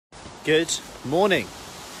Good morning.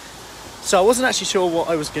 So I wasn't actually sure what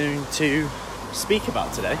I was going to speak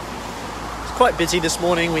about today. It's quite busy this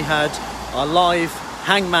morning. We had our live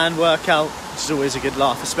hangman workout, which is always a good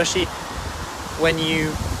laugh, especially when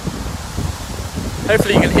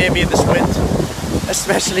hopefully you can hear me in this wind,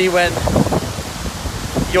 especially when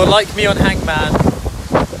you're like me on hangman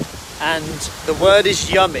and the word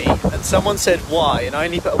is yummy and someone said why and I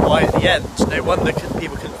only put a Y at the end. No wonder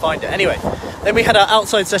people couldn't find it. Anyway, then we had our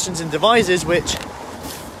outside sessions in devices, which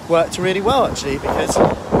worked really well actually, because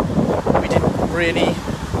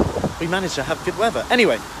we managed to have good weather.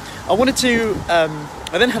 Anyway, I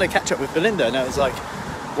then had a catch up with Belinda and I was like,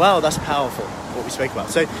 wow, that's powerful what we spoke about.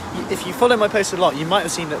 So if you follow my post a lot, you might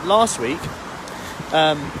have seen that last week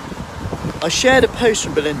I shared a post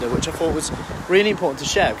from Belinda which I thought was really important to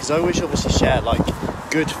share, because I always obviously share like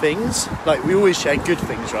good things, like we always share good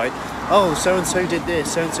things, right? Oh, so and so did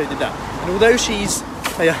this, so and so did that. And although she's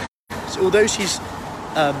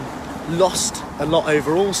lost a lot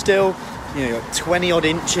overall still, like 20 odd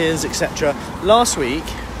inches, etc. Last week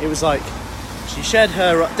it was like she shared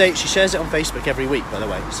her update. She shares it on Facebook every week, by the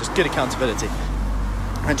way, so it's good accountability.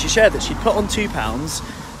 And she shared that she'd put on 2 pounds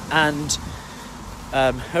and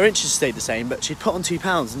her inches stayed the same, but she'd put on 2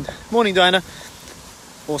 pounds. And morning, Diana.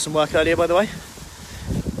 Awesome work earlier, by the way,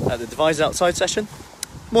 at the Devise outside session.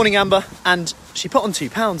 Morning, Amber. And she put on 2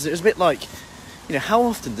 pounds. It was a bit like, how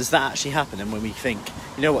often does that actually happen? And when we think,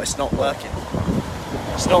 you know what, it's not working.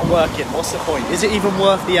 It's not working. What's the point? Is it even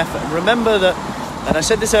worth the effort? And remember that, and I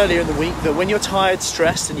said this earlier in the week, that when you're tired,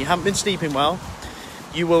 stressed, and you haven't been sleeping well,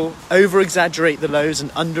 you will over-exaggerate the lows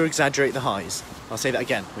and under-exaggerate the highs. I'll say that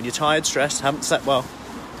again. When you're tired, stressed, haven't slept well,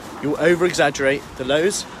 you'll over-exaggerate the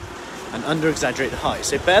lows and under-exaggerate the highs.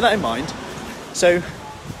 So bear that in mind. So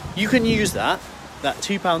you can use that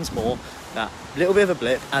 2 pounds more, that little bit of a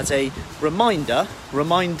blip, as a reminder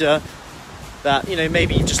that,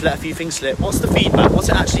 maybe you just let a few things slip. What's the feedback? What's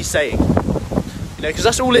it actually saying? Because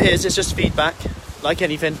that's all it is. It's just feedback, like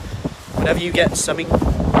anything. Whenever you get something,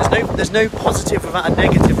 there's no positive without a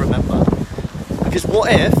negative, remember. Because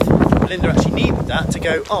what if Belinda actually needed that to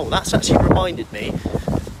go, oh, that's actually reminded me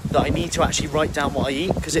that I need to actually write down what I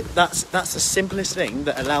eat, because that's the simplest thing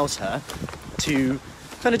that allows her to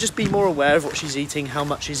kind of just be more aware of what she's eating, how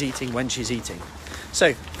much she's eating, when she's eating.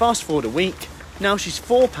 So fast forward a week, now she's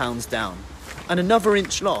 4 pounds down and another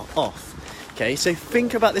inch off. Okay, so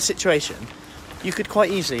think about this situation. You could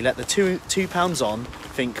quite easily let the 2 pounds on,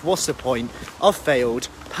 think, what's the point? I've failed,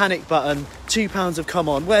 panic button, 2 pounds have come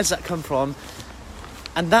on, where's that come from?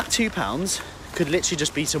 And that 2 pounds could literally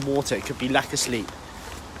just be some water, it could be lack of sleep.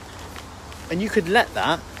 And you could let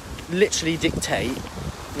that literally dictate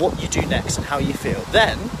what you do next and how you feel.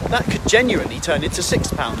 Then that could genuinely turn into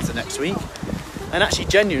 6 pounds the next week and actually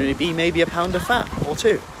genuinely be maybe a pound of fat or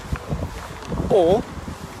 2. Or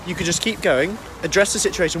you could just keep going, address the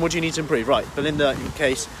situation. What do you need to improve? Right, Belinda, in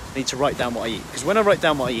case I need to write down what I eat, because when I write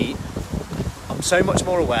down what I eat, I'm so much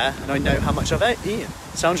more aware and I know how much I've eaten.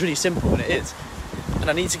 It sounds really simple, and it is. And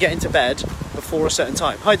I need to get into bed before a certain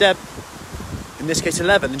time. Hi, Deb. In this case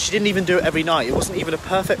 11, and she didn't even do it every night. It wasn't even a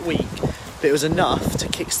perfect week, but it was enough to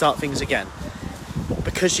kickstart things again,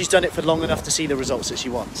 because she's done it for long enough to see the results that she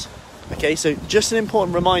wants. Okay, so just an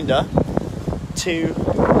important reminder to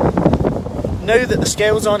know that the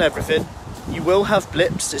scales aren't everything. You will have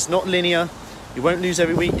blips. It's not linear. You won't lose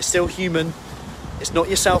every week. You're still human. It's not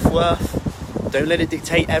your self-worth. Don't let it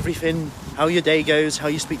dictate everything, how your day goes, how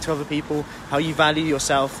you speak to other people, how you value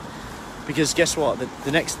yourself, because guess what,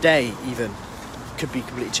 the next day even could be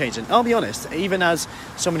completely changed. And I'll be honest, even as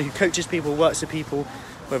someone who coaches people, works with people,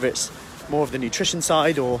 whether it's more of the nutrition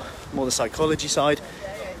side or more the psychology side,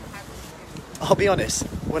 I'll be honest,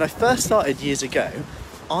 when I first started years ago,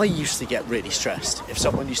 I used to get really stressed if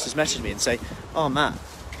someone used to message me and say, oh Matt,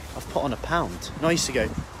 I've put on 1 pound. And I used to go,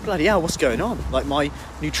 bloody hell, what's going on? Like my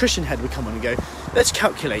nutrition head would come on and go, let's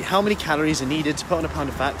calculate how many calories are needed to put on 1 pound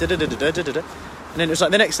of fat, da-da-da-da-da-da-da. And then it was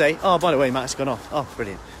like the next day, oh, by the way, Matt's gone off. Oh,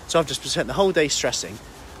 brilliant. So I've just spent the whole day stressing,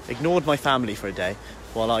 ignored my family for a day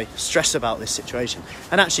while I stress about this situation.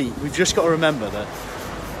 And actually, we've just got to remember that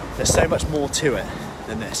there's so much more to it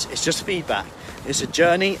than this. It's just feedback. It's a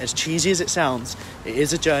journey, as cheesy as it sounds. It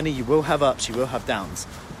is a journey. You will have ups, you will have downs.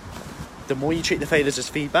 The more you treat the failures as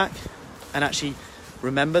feedback, and actually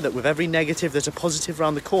remember that with every negative, there's a positive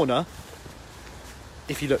around the corner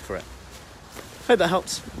if you look for it. Hope that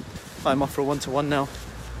helps. I'm off for a 1-to-1 now,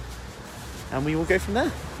 and we will go from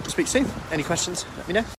there. Speak soon. Any questions, let me know.